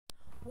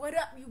What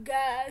up, you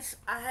guys?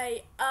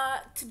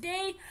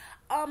 Today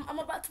I'm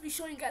about to be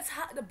showing you guys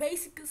how the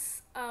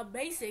basics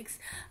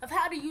of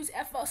how to use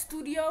FL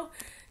Studio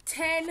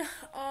 10.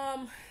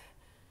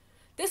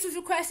 This was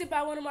requested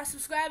by one of my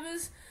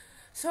subscribers,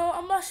 so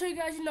I'm gonna show you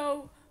guys.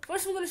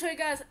 First I'm gonna show you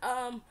guys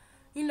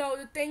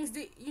the things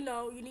that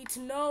you need to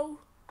know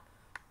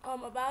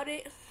about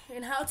it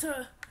and how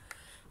to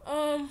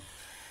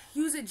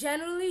use it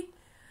generally.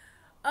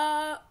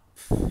 And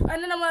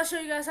then I'm gonna show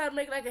you guys how to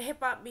make like a hip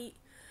hop beat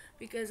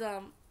because I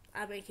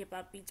make hip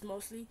hop beats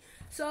mostly.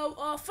 So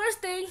first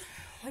thing,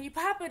 when you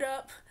pop it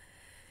up,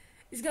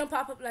 it's gonna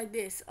pop up like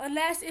this.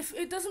 Unless if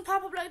it doesn't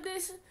pop up like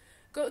this,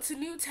 go to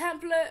new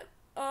template,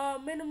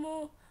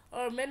 minimal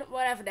or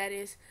whatever that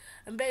is,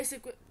 and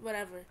basic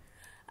whatever.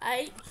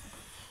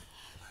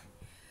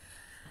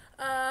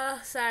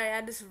 Sorry,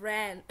 I just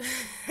ran.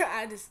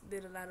 I just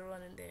did a lot of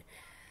running there.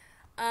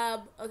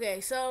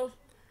 Okay, so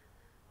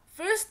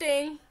first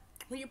thing,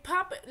 when you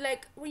pop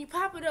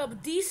it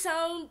up, these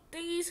sound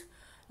thingies,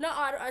 not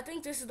auto. I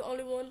think this is the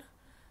only one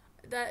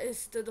that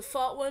is the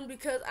default one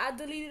because I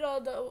deleted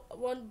all the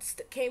ones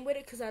that came with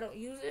it because I don't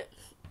use it,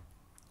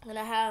 and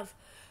I have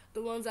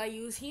the ones I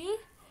use here.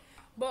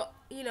 But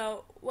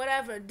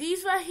whatever.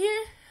 These right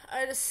here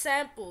are the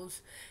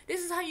samples.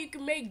 This is how you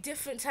can make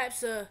different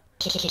types of.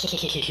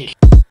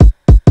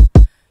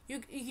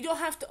 You don't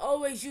have to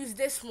always use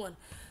this one.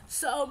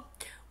 So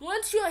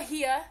once you're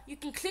here, you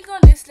can click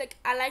on this. Like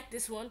I like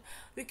this one.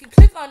 We can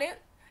click on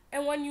it,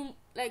 and when you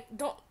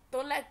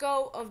don't let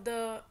go of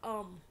the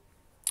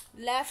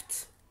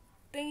left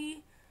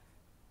thingy,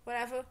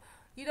 whatever.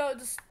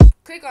 Just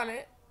click on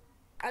it,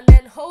 and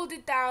then hold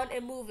it down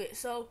and move it.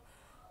 So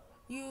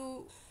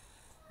you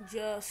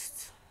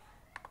just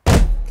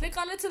click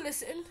on it to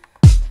listen,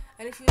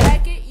 and if you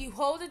like it, you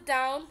hold it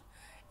down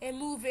and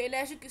move it. And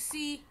as you can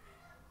see,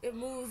 it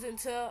moves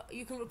until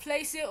you can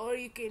replace it, or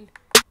you can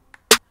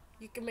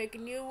make a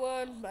new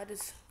one by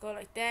just go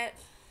like that.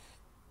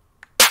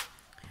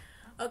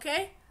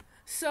 Okay,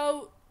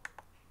 so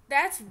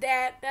that's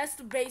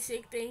the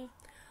basic thing.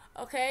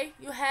 Okay,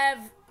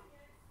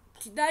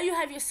 now you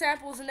have your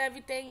samples and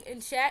everything in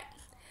chat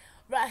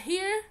right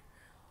here.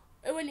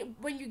 And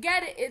when you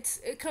get it,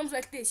 it comes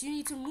like this. You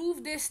need to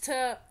move this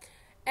to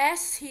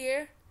S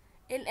here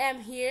and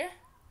M here.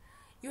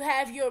 You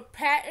have your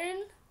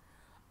pattern,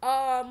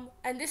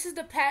 and this is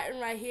the pattern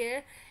right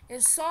here.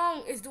 And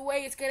song is the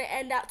way it's gonna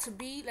end out to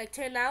be, like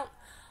turn out,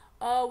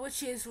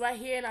 which is right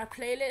here in our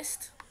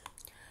playlist.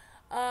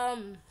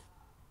 I'm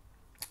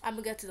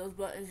gonna get to those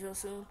buttons real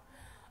soon.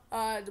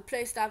 The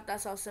play stop,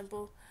 that's all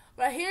simple.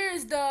 Right here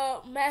is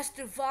the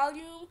master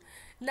volume.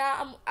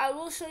 Now I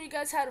will show you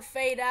guys how to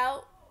fade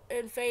out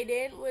and fade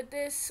in with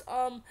this.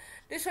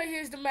 This right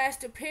here is the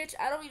master pitch.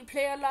 I don't really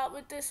play a lot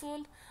with this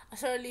one. I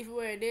sort of leave it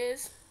where it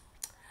is.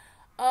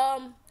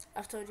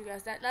 I've told you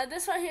guys that. Now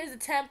this right here is the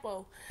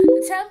tempo.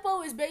 The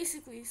tempo is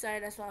basically, sorry,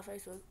 that's my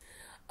Facebook.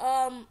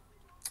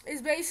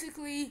 Is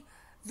basically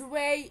the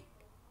way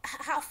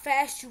how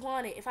fast you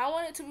want it. If I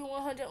want it to be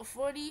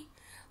 140,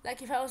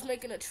 like if I was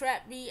making a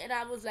trap beat and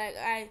I was like,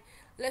 alright,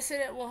 let's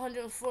hit it at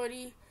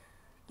 140.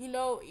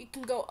 You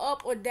can go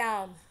up or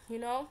down. You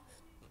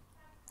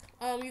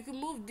can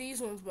move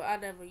these ones, but I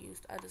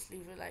just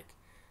leave it like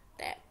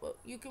that. But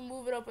you can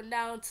move it up and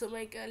down to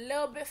make it a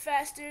little bit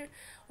faster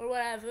or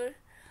whatever.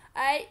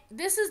 Alright,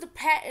 this is the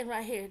pattern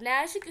right here.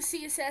 Now as you can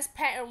see, it says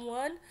pattern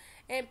 1,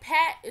 and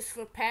pat is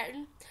for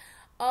pattern.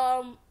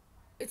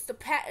 It's the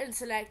pattern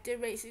selector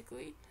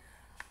basically.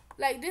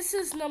 Like this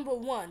is number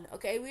 1.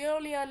 Okay, we're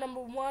only on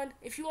number 1.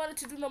 If you wanted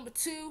to do number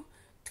 2,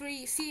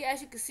 3, see,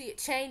 as you can see, it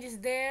changes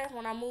there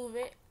when I move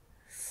it.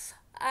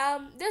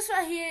 This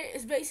right here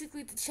is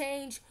basically to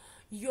change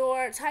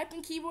your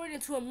typing keyboard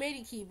into a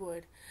MIDI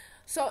keyboard.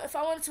 So if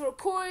I wanted to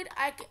record,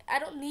 I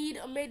don't need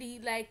a MIDI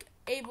like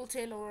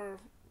Ableton, or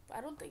I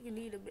don't think you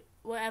need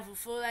whatever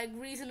for like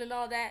Reason and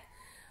all that.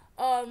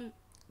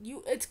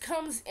 It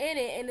comes in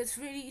it, and it's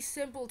really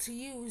simple to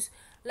use.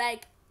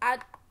 Like I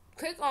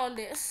click on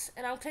this,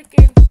 and I'm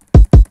clicking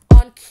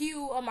on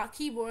Q on my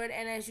keyboard,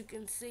 and as you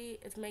can see,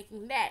 it's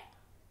making that.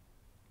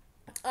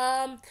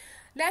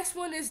 Next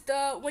one is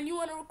when you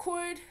want to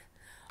record.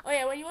 Oh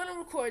yeah, when you want to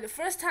record, the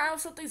first time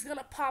something's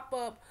gonna pop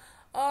up.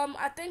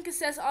 I think it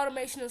says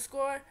automation and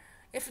score.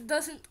 If it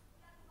doesn't,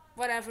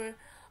 whatever.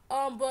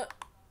 But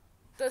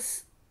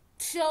just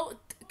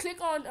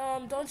click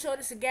on don't show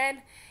this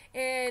again,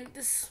 and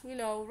just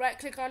right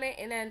click on it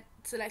and then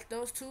select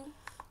those two.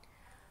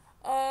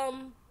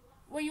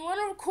 When you want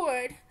to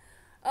record,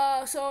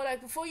 so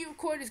like before you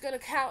record, it's gonna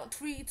count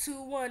 3,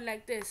 2, 1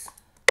 like this,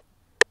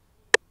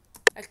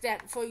 like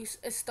that before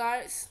it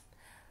starts.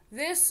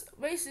 This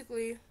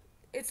basically,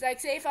 it's like,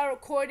 say if I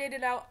recorded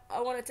and I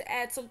wanted to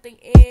add something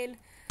in,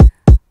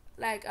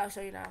 like I'll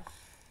show you now.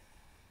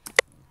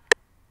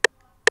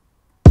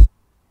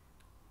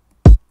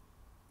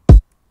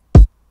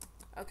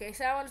 Okay,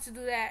 so I wanted to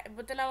do that,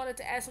 but then I wanted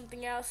to add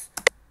something else.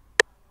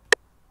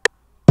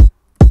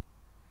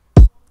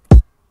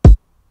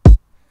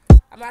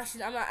 I'm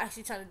not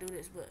actually trying to do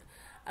this, but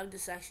I'm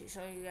just actually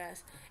showing you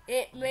guys.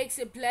 It makes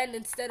it blend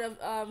instead of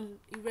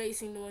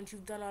erasing the ones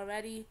you've done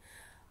already.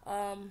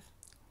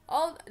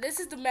 All this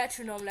is the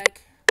metronome.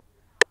 Like,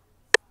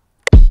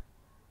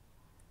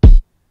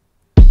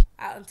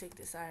 I'll untick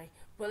this. Sorry,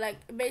 but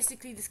like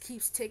basically this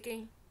keeps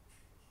ticking.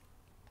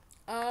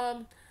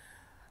 Um,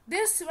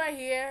 this right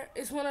here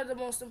is one of the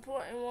most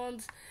important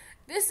ones.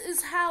 This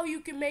is how you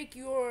can make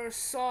your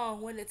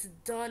song when it's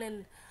done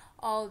and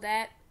all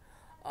that.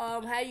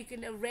 How you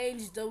can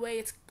arrange the way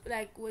it's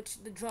like,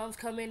 which the drums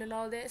come in and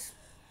all this.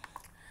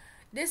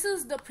 This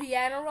is the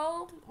piano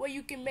roll where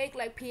you can make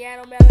like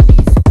piano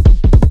melodies.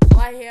 Well,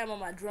 I hear them on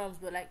my drums,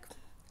 but like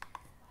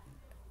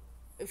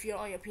if you're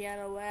on your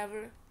piano or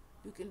whatever,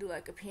 you can do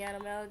like a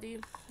piano melody.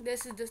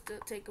 This is just to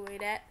take away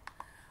that.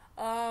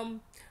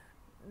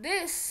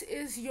 This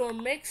is your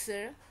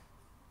mixer.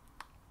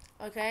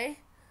 Okay.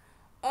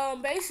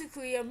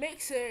 Basically a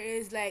mixer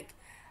is like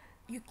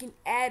you can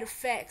add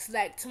effects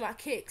like to my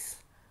kicks.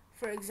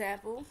 For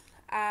example,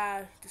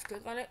 I just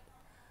click on it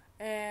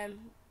and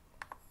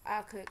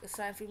I'll click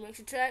assign free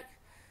mixer track.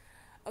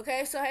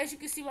 Okay, so as you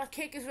can see, my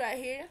kick is right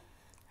here.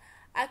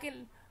 I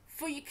can,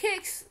 for your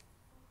kicks,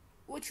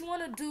 what you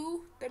want to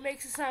do that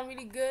makes it sound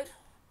really good.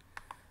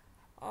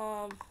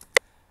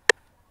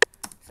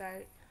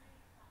 Sorry.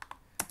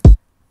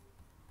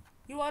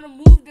 You want to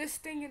move this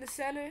thing in the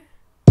center.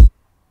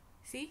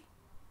 See?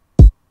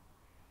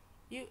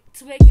 You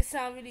to make it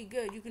sound really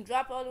good. You can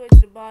drop it all the way to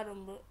the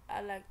bottom, but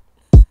I like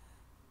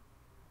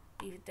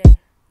leave it there,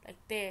 like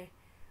there.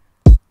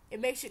 It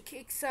makes your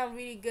kick sound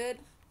really good.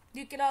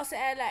 You can also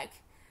add like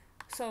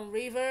some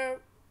reverb,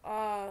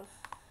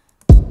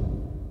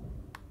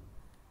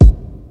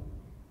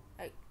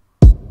 like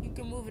you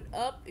can move it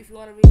up if you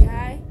want it really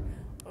high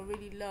or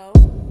really low.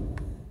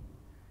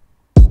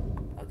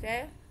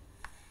 Okay.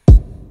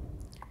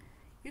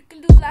 You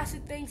can do lots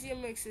of things in your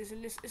mixers,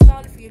 and it's not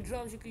only for your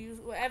drums. You can use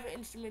whatever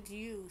instrument you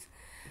use.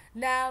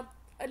 Now,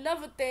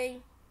 another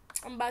thing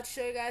I'm about to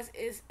show you guys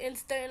is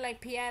inserting like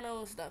piano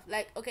and stuff.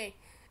 Like, okay,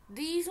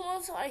 these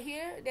ones are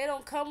here. They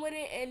don't come with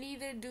it, and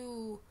neither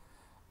do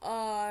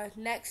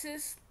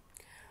Nexus.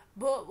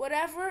 But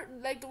whatever,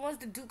 like the ones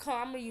that do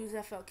come, I'm gonna use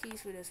FL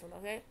Keys for this one.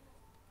 Okay.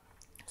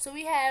 So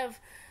we have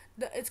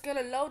it's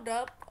gonna load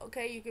up.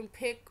 Okay, you can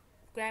pick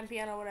grand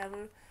piano,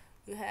 whatever.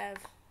 You have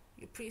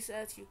your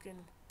presets. You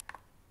can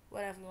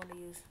whatever you want to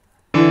use.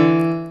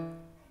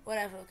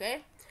 Whatever,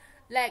 okay?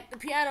 Like the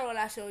piano roll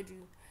I showed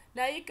you.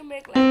 Now you can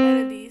make like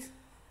melodies.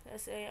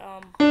 Let's say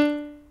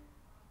okay,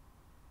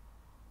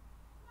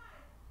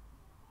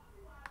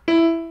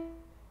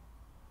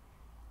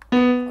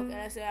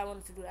 let's say I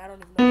wanted to do that. I don't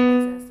even know what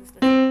makes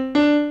sense.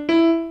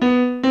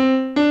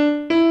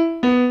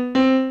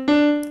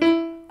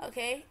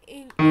 Okay,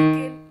 and you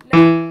can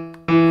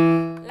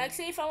now, like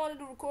say if I wanted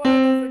to record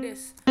over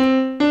this.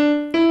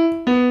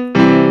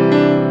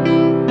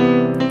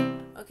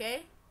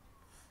 Okay,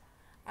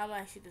 I'm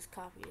actually just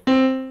copy it.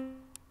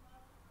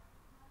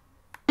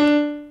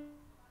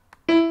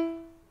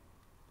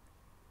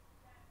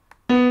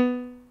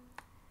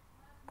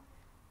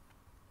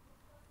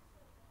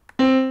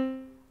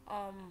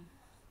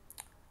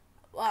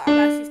 Well, I'm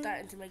actually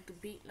starting to make the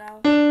beat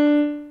now.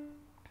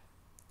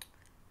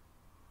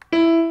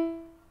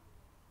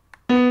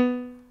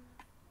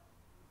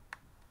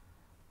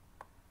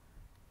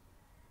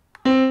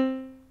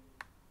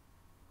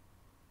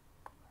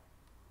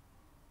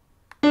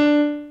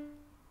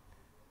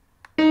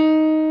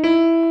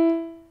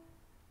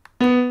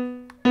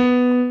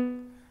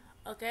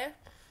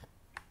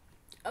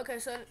 Okay,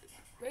 so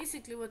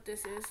basically what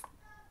this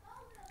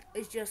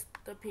is just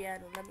the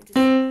piano. Let me just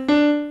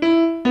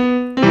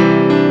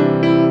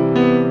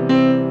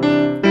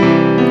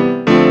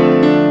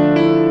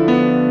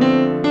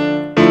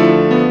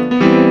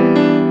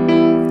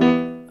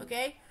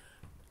okay,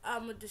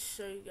 I'm gonna just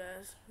show you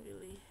guys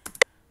really.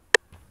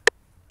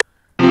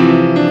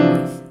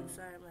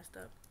 Sorry, I messed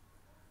up.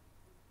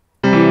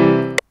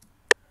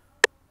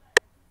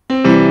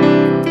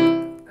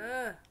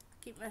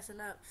 Keep messing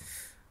up.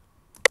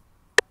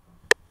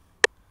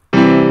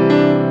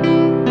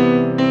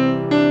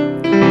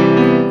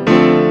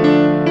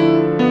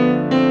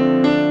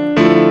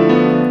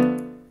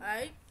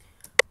 Alright.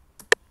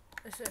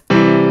 That's it.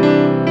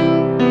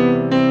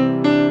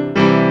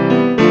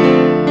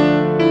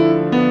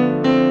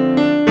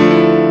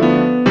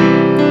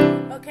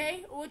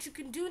 Okay, what you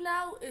can do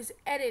now is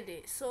edit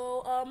it.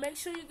 So make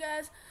sure you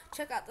guys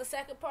check out the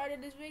second part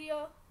of this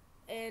video,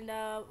 and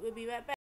we'll be right back.